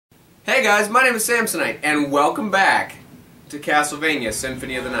Hey guys, my name is Samsonite, and welcome back to Castlevania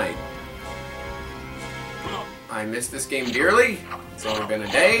Symphony of the Night. I miss this game dearly. It's only been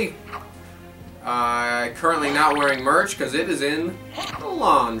a day. Currently not wearing merch because it is in the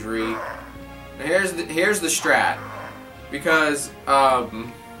laundry. Now here's the strat. Because,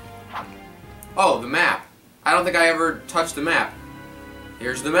 oh, the map. I don't think I ever touched the map.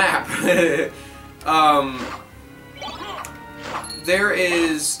 Here's the map. There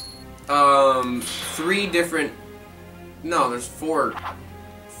is, 3 different, no, there's 4,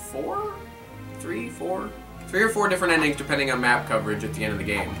 3 or 4 different endings depending on map coverage at the end of the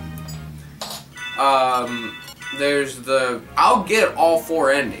game. There's the, I'll get all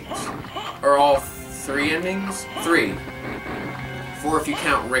 4 endings, or all 3 endings? 3. 4 if you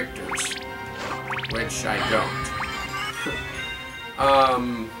count Richter's, which I don't.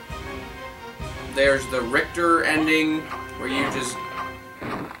 There's the Richter ending, where you just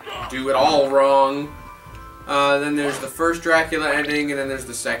do it all wrong. Then there's the first Dracula ending, and then there's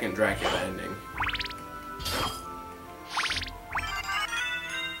the second Dracula ending.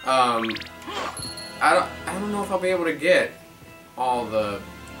 I don't know if I'll be able to get all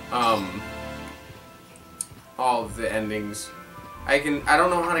of the endings. I don't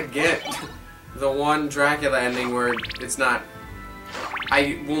know how to get the one Dracula ending where it's not.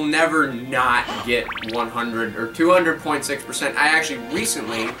 I will never not get 100 or 200.6%. I actually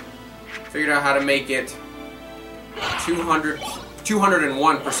recently figured out how to make it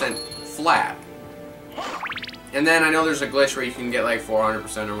 201% flat. And then I know there's a glitch where you can get like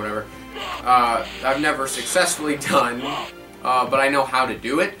 400% or whatever. I've never successfully done, but I know how to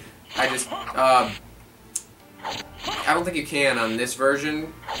do it. I just, I don't think you can on this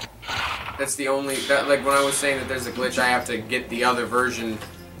version. That's the only, like when I was saying that there's a glitch I have to get the other version,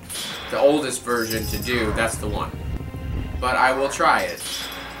 the oldest version to do, that's the one. But I will try it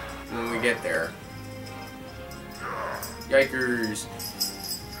when we get there. Yikers.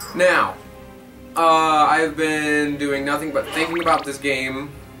 Now, I've been doing nothing but thinking about this game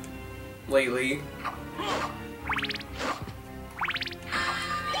lately.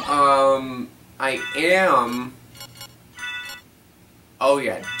 I am... Oh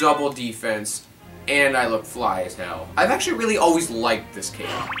yeah, double defense, and I look fly as hell. I've actually really always liked this cape.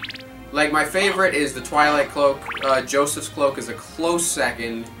 Like, my favorite is the Twilight Cloak. Joseph's Cloak is a close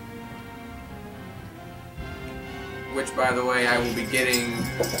second. Which, by the way, I will be getting...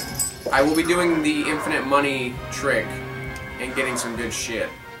 I will be doing the infinite money trick and getting some good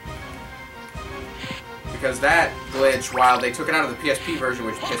shit. Because that glitch, while they took it out of the PSP version,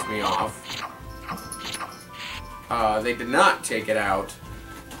 which pissed me off, they did not take it out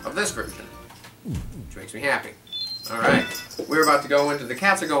of this version, which makes me happy. Alright, we're about to go into the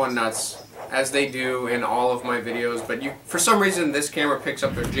cats are going nuts, as they do in all of my videos, but for some reason this camera picks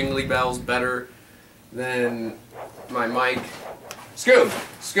up their jingly bells better than my mic.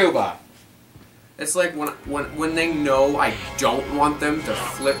 Scuba! It's like when they know I don't want them to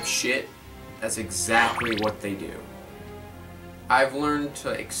flip shit, that's exactly what they do. I've learned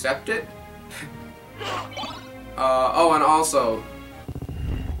to accept it. Oh, and also,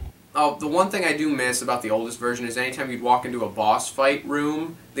 the one thing I do miss about the oldest version is anytime you'd walk into a boss fight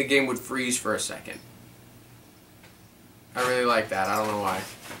room, the game would freeze for a second. I really like that. I don't know why.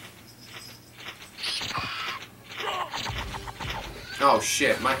 Oh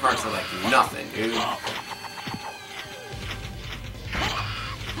shit, my hearts are like nothing, dude.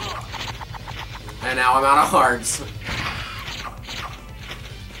 And now I'm out of hearts.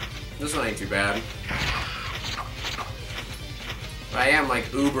 This one ain't too bad. But I am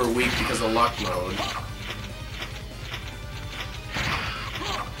like uber weak because of luck mode.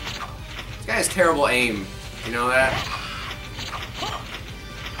 This guy has terrible aim. You know that?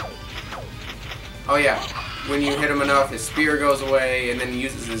 Oh yeah. When you hit him enough, his spear goes away, and then he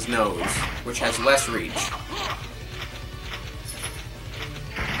uses his nose, which has less reach.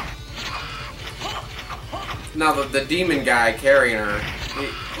 Now the demon guy carrying her,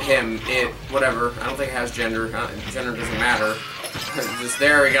 whatever. I don't think it has gender. Gender doesn't matter. Just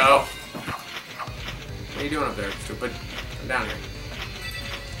there we go. What are you doing up there, stupid? Come down here.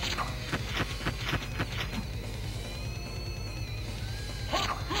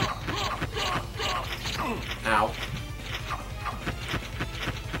 Ow.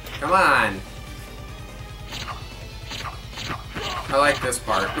 Come on. I like this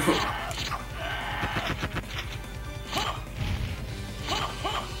part.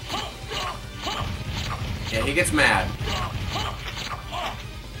 Yeah, he gets mad.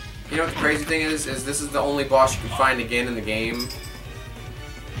 You know what the crazy thing is this is the only boss you can find again in the game.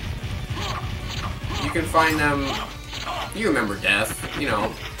 You can find them, you remember Death, you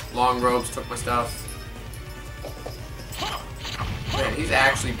know, Long robes took my stuff. Man, he's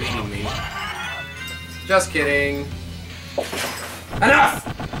actually beating me. Just kidding. Enough!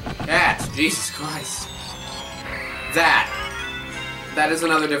 Cats, Jesus Christ. That is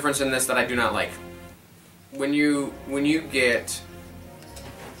another difference in this that I do not like. When you get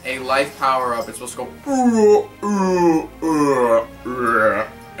a life power up, it's supposed to go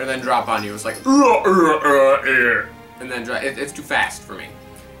and then drop on you. It's like and then it's too fast for me.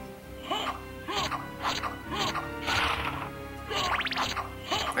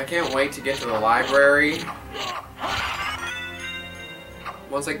 I can't wait to get to the library.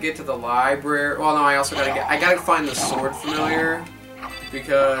 Once I get to the library, well, no, I also gotta find the sword familiar,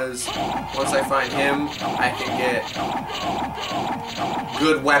 because once I find him, I can get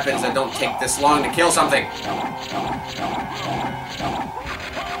good weapons that don't take this long to kill something.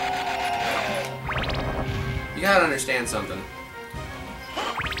 You gotta understand something.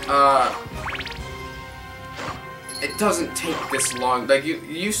 It doesn't take this long. Like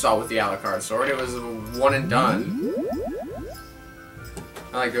you saw with the Alucard sword, it was a one and done.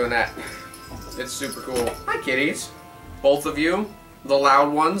 I like doing that. It's super cool. Hi, kitties. Both of you, the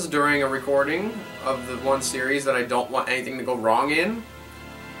loud ones during a recording of the one series that I don't want anything to go wrong in.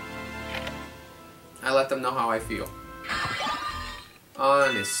 I let them know how I feel.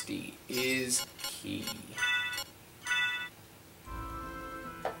 Honesty is key.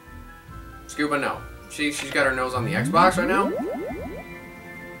 Scuba, no. She's got her nose on the Xbox right now.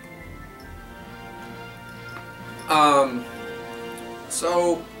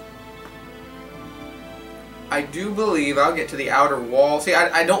 So I do believe I'll get to the outer wall. See,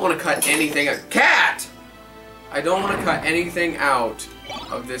 I don't want to cut anything. Cat! I don't want to cut anything out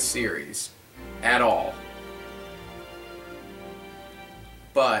of this series at all.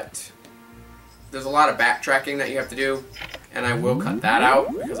 But there's a lot of backtracking that you have to do, and I will cut that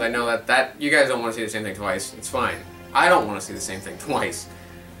out because I know that you guys don't want to see the same thing twice. It's fine. I don't want to see the same thing twice.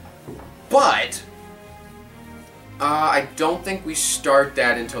 But I don't think we start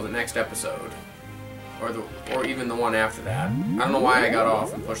that until the next episode, or even the one after that. I don't know why I got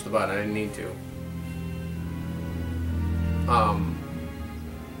off and pushed the button. I didn't need to.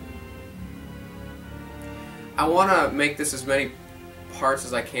 I want to make this as many parts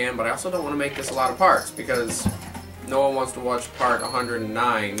as I can, but I also don't want to make this a lot of parts because no one wants to watch part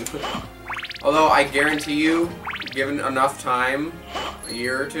 109. Although I guarantee you, given enough time, a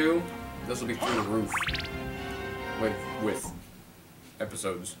year or two, this will be through the roof with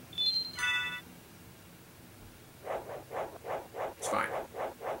episodes. It's fine.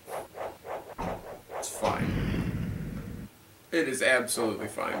 It's fine. It is absolutely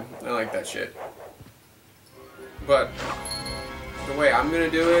fine. I like that shit. But the way I'm gonna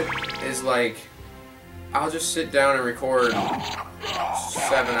do it is like, I'll just sit down and record 7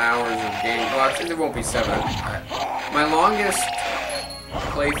 hours of game. Well, I think it won't be 7. My longest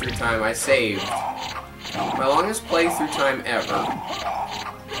playthrough time I saved. My longest playthrough time ever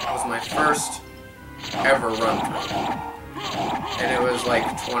was my first ever run through, and it was like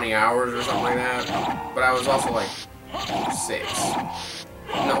 20 hours or something like that. But I was also like 6.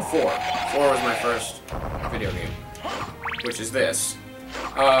 No, 4. 4 was my first video game, which is this.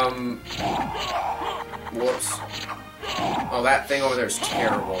 Whoops. Oh, that thing over there is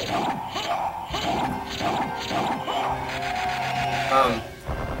terrible.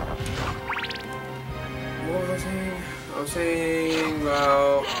 What was I saying? I was saying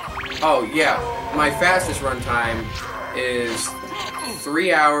about... Oh, yeah. My fastest run time is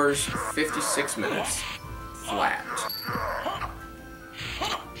 3 hours, 56 minutes. Flat.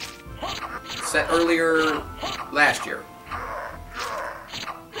 Set earlier last year.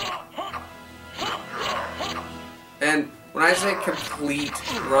 And when I say complete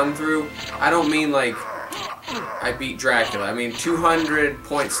run-through, I don't mean like I beat Dracula. I mean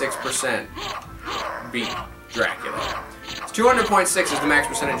 200.6% beat Dracula. 200.6 is the max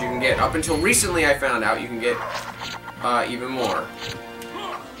percentage you can get. Up until recently I found out you can get even more.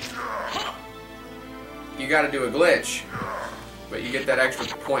 You gotta do a glitch, but you get that extra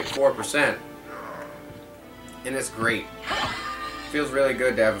 0.4%. And it's great. Feels really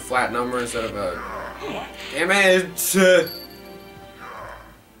good to have a flat number instead of a... Damn it!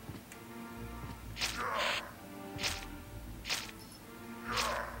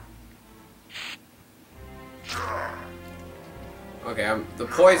 Okay, the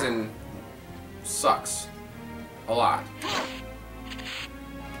poison sucks a lot.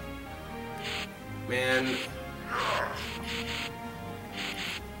 Man.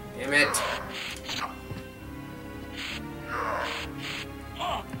 Damn it.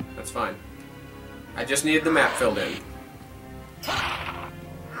 That's fine. I just needed the map filled in.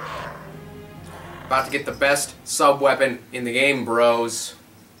 About to get the best sub-weapon in the game, bros.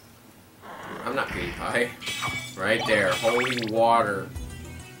 I'm not PewDiePie. Right there. Holy water.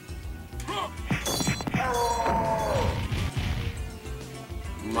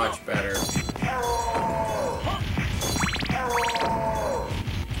 Much better.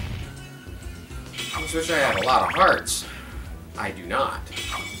 I just wish I had a lot of hearts. I do not.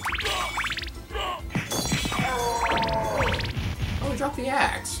 Oh, we dropped the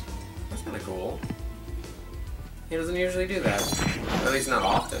axe. That's kind of cool. He doesn't usually do that. At least not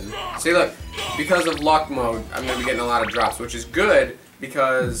often. See, look. Because of luck mode, I'm going to be getting a lot of drops, which is good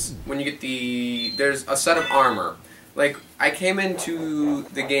because when you get the... There's a set of armor. Like, I came into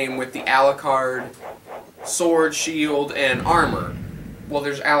the game with the Alucard sword, shield, and armor. Well,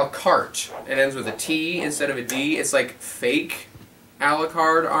 there's a la carte. It ends with a T instead of a D. It's like fake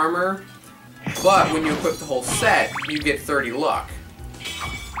Alucard armor. But when you equip the whole set, you get 30 luck.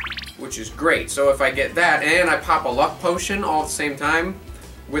 Which is great. So if I get that, and I pop a luck potion all at the same time,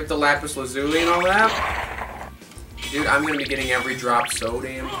 with the lapis lazuli and all that, dude, I'm going to be getting every drop so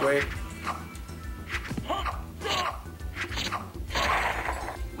damn quick.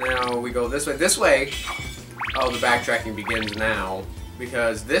 Now we go this way. This way, oh, the backtracking begins now.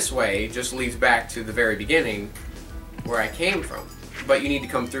 Because this way just leads back to the very beginning where I came from. But you need to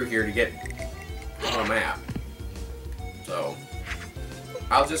come through here to get the whole map. So,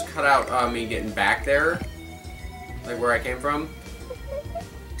 I'll just cut out me getting back there, like where I came from.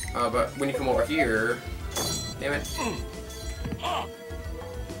 But when you come over here, damn it.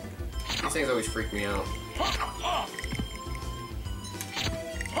 These things always freak me out.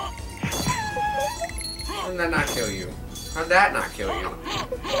 How did that not kill you? How did that not kill you?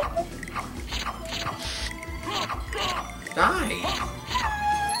 Die!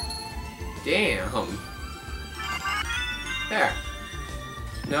 Damn. There.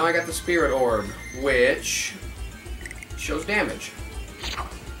 Now I got the spirit orb, which shows damage.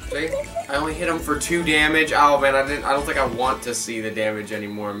 See? I only hit him for 2 damage. Oh man, I don't think I want to see the damage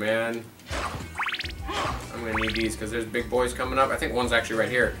anymore, man. I'm gonna need these because there's big boys coming up. I think one's actually right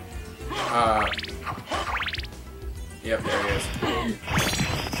here. Yep, there he is.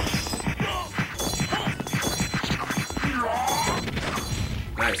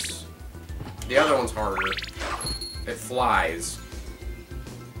 Nice. The other one's harder. It flies.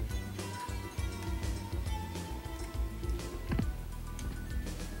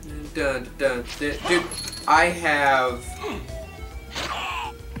 Dun, dun, dun. Dude, I have...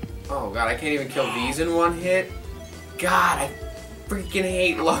 Oh god, I can't even kill these in one hit? God, I freaking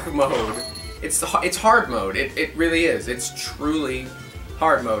hate luck mode. It's hard mode. It really is. It's truly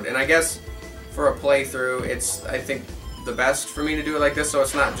hard mode. And I guess for a playthrough, it's, I think, the best for me to do it like this, so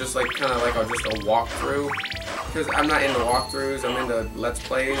it's not just like kind of like just a walkthrough. Because I'm not into walkthroughs, I'm into Let's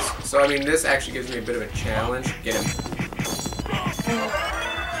Plays. So, I mean, this actually gives me a bit of a challenge. Get him.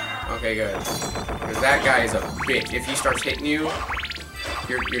 Okay, good. Because that guy is a bitch. If he starts hitting you,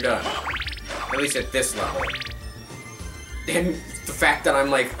 you're done. At least at this level. And the fact that I'm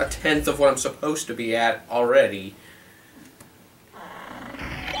like 1/10 of what I'm supposed to be at already.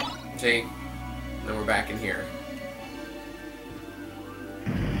 See? Then we're back in here.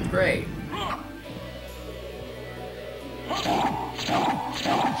 Great.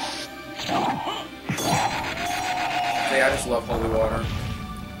 See, I just love holy water.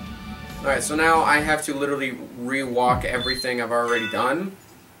 Alright, so now I have to literally re-walk everything I've already done.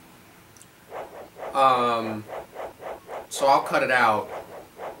 So I'll cut it out.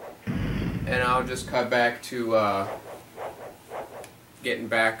 And I'll just cut back to, getting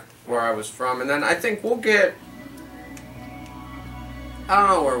back where I was from. And then I think we'll get... I don't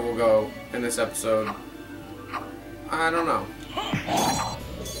know where we'll go in this episode. I don't know.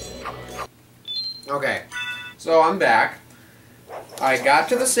 Okay, so I'm back. I got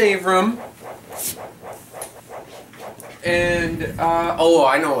to the save room. And, oh,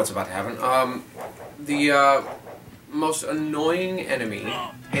 I know what's about to happen. The, most annoying enemy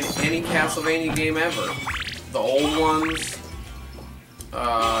in any Castlevania game ever. The old ones.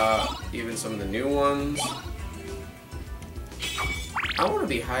 Even some of the new ones. I want to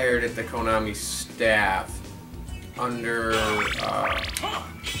be hired at the Konami staff under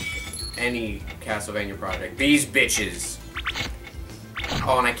any Castlevania project. These bitches.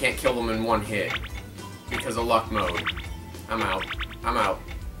 Oh, and I can't kill them in one hit because of luck mode. I'm out. I'm out.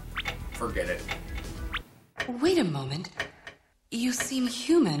 Forget it. Wait a moment. You seem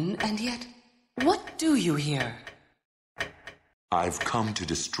human, and yet, what do you here? I've come to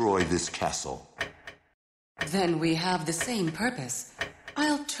destroy this castle. Then we have the same purpose.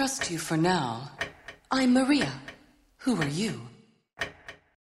 I'll trust you for now. I'm Maria. Who are you?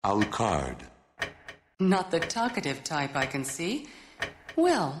 Alucard. Not the talkative type, I can see.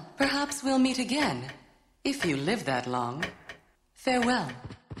 Well, perhaps we'll meet again, if you live that long. Farewell.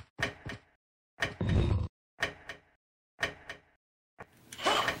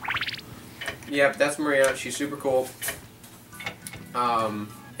 Yep, that's Maria. She's super cool. And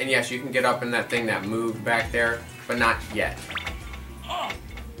yes, you can get up in that thing that moved back there, but not yet.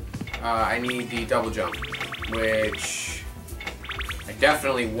 I need the double jump, which I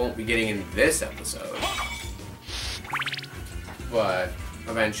definitely won't be getting in this episode, but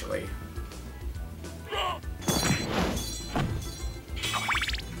eventually.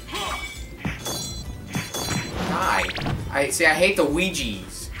 Die. I hate the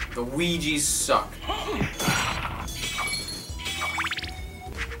Ouijas. The Ouijas suck.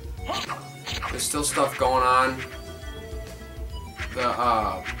 There's still stuff going on. The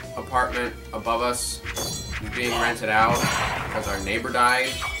apartment above us is being rented out because our neighbor died,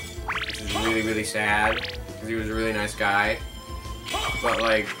 which is really, really sad because he was a really nice guy. But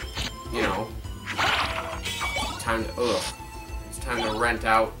like, you know, it's time to rent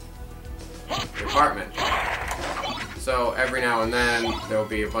out the apartment. So every now and then there'll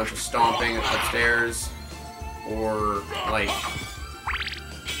be a bunch of stomping upstairs, or like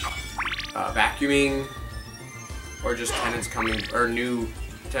vacuuming, or just tenants coming, or new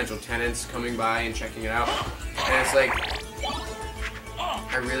potential tenants coming by and checking it out. And it's like,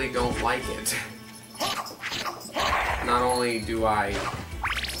 I really don't like it. Not only do I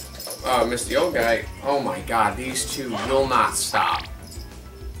miss the old guy, oh my god, these two will not stop.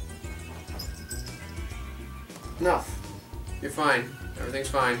 Enough. You're fine. Everything's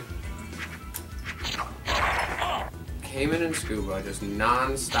fine. Cayman and Scuba just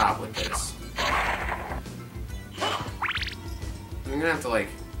non-stop with this. I'm gonna have to, like,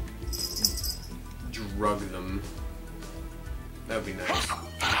 drug them. That would be nice.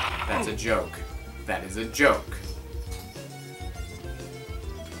 That's a joke. That is a joke.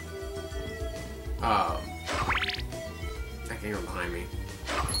 I can't hear him behind me.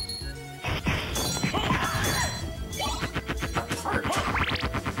 A cart.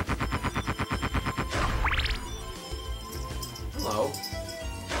 Hello.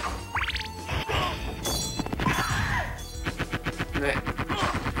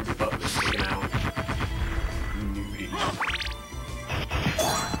 Butt was sticking out. Nudie.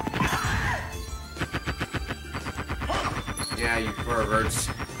 Yeah, you perverts.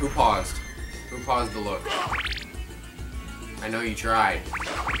 Who paused? Who paused the look? I know you tried.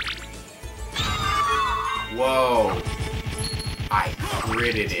 Whoa. I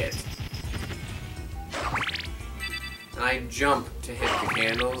critted it. And I jump to hit the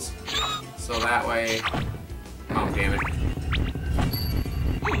candles, so that way... Oh, damn it.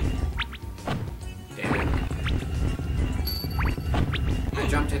 Damn it. I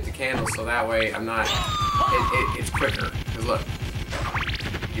jump to hit the candles, so that way I'm not... It's quicker. Because look,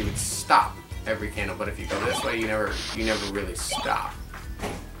 you would stop every candle, but if you go this way, you never really stop.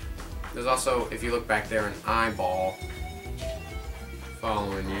 There's also, if you look back there, an eyeball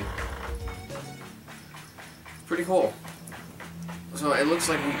following you. Pretty cool. So it looks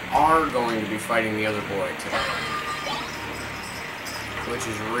like we are going to be fighting the other boy today, which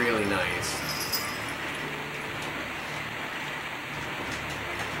is really nice.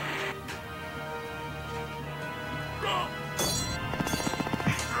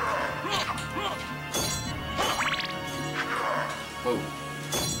 Whoa.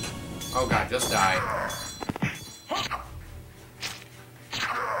 Oh god, just die.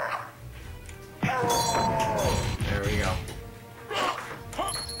 There we go.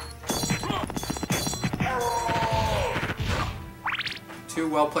 Two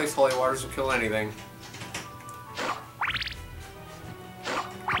well-placed holy waters will kill anything.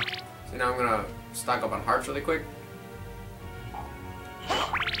 So now I'm gonna stock up on hearts really quick.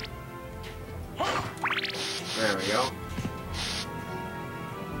 There we go.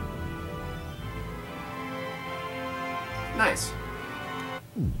 Nice.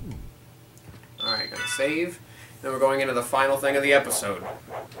 Alright, gonna save. Then we're going into the final thing of the episode.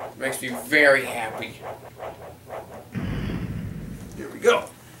 Makes me very happy. Here we go.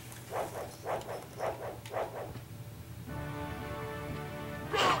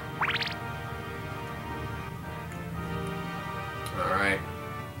 Alright.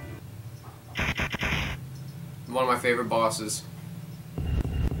 One of my favorite bosses.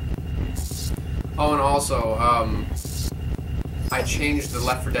 Oh, and also, I changed the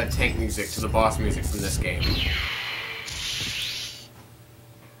Left 4 Dead tank music to the boss music from this game.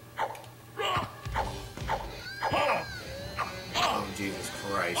 Oh, Jesus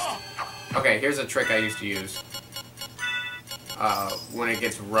Christ. Okay, here's a trick I used to use. When it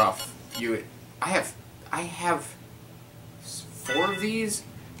gets rough, I have I have 4 of these.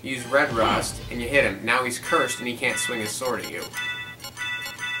 You use red rust, and you hit him. Now he's cursed, and he can't swing his sword at you.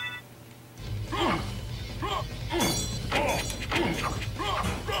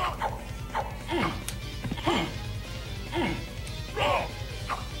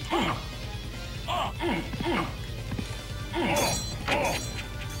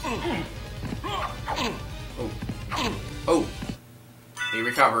 Oh, he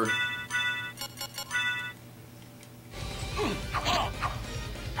recovered.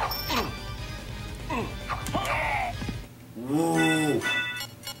 Whoa!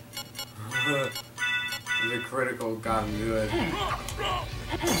 The critical got him good.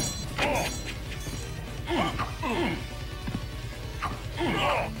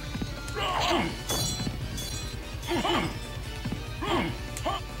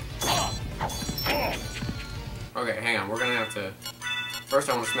 Okay, hang on. We're gonna have to... First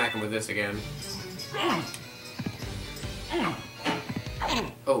I want to smack him with this again.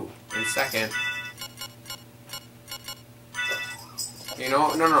 Oh, and second... You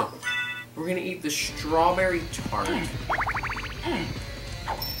know, no. We're gonna eat the strawberry tart.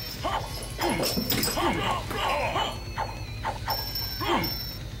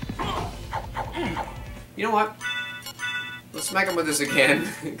 You know what? Let's smack him with this again,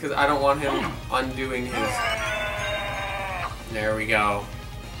 because I don't want him undoing his... There we go.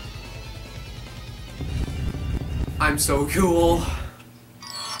 I'm so cool.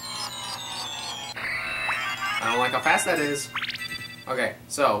 I don't like how fast that is. Okay,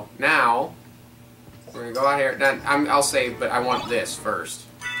 so now we're gonna go out here. Now, I'll save, but I want this first.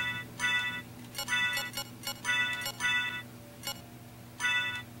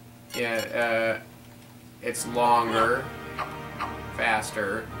 Yeah, it's longer,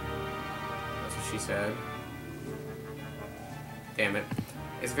 faster. That's what she said. Damn it.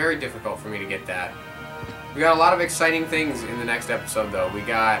 It's very difficult for me to get that. We got a lot of exciting things in the next episode, though. We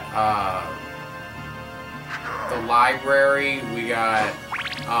got, the library, we got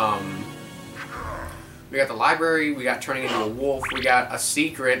the library, we got turning into a wolf, we got a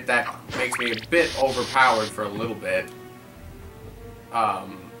secret that makes me a bit overpowered for a little bit.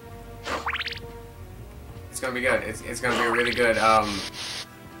 It's gonna be good. It's gonna be a really good,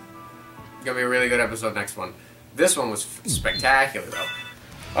 episode, next one. This one was spectacular, though.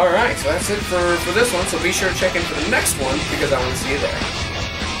 Alright, so that's it for this one, so be sure to check in for the next one, because I want to see you there.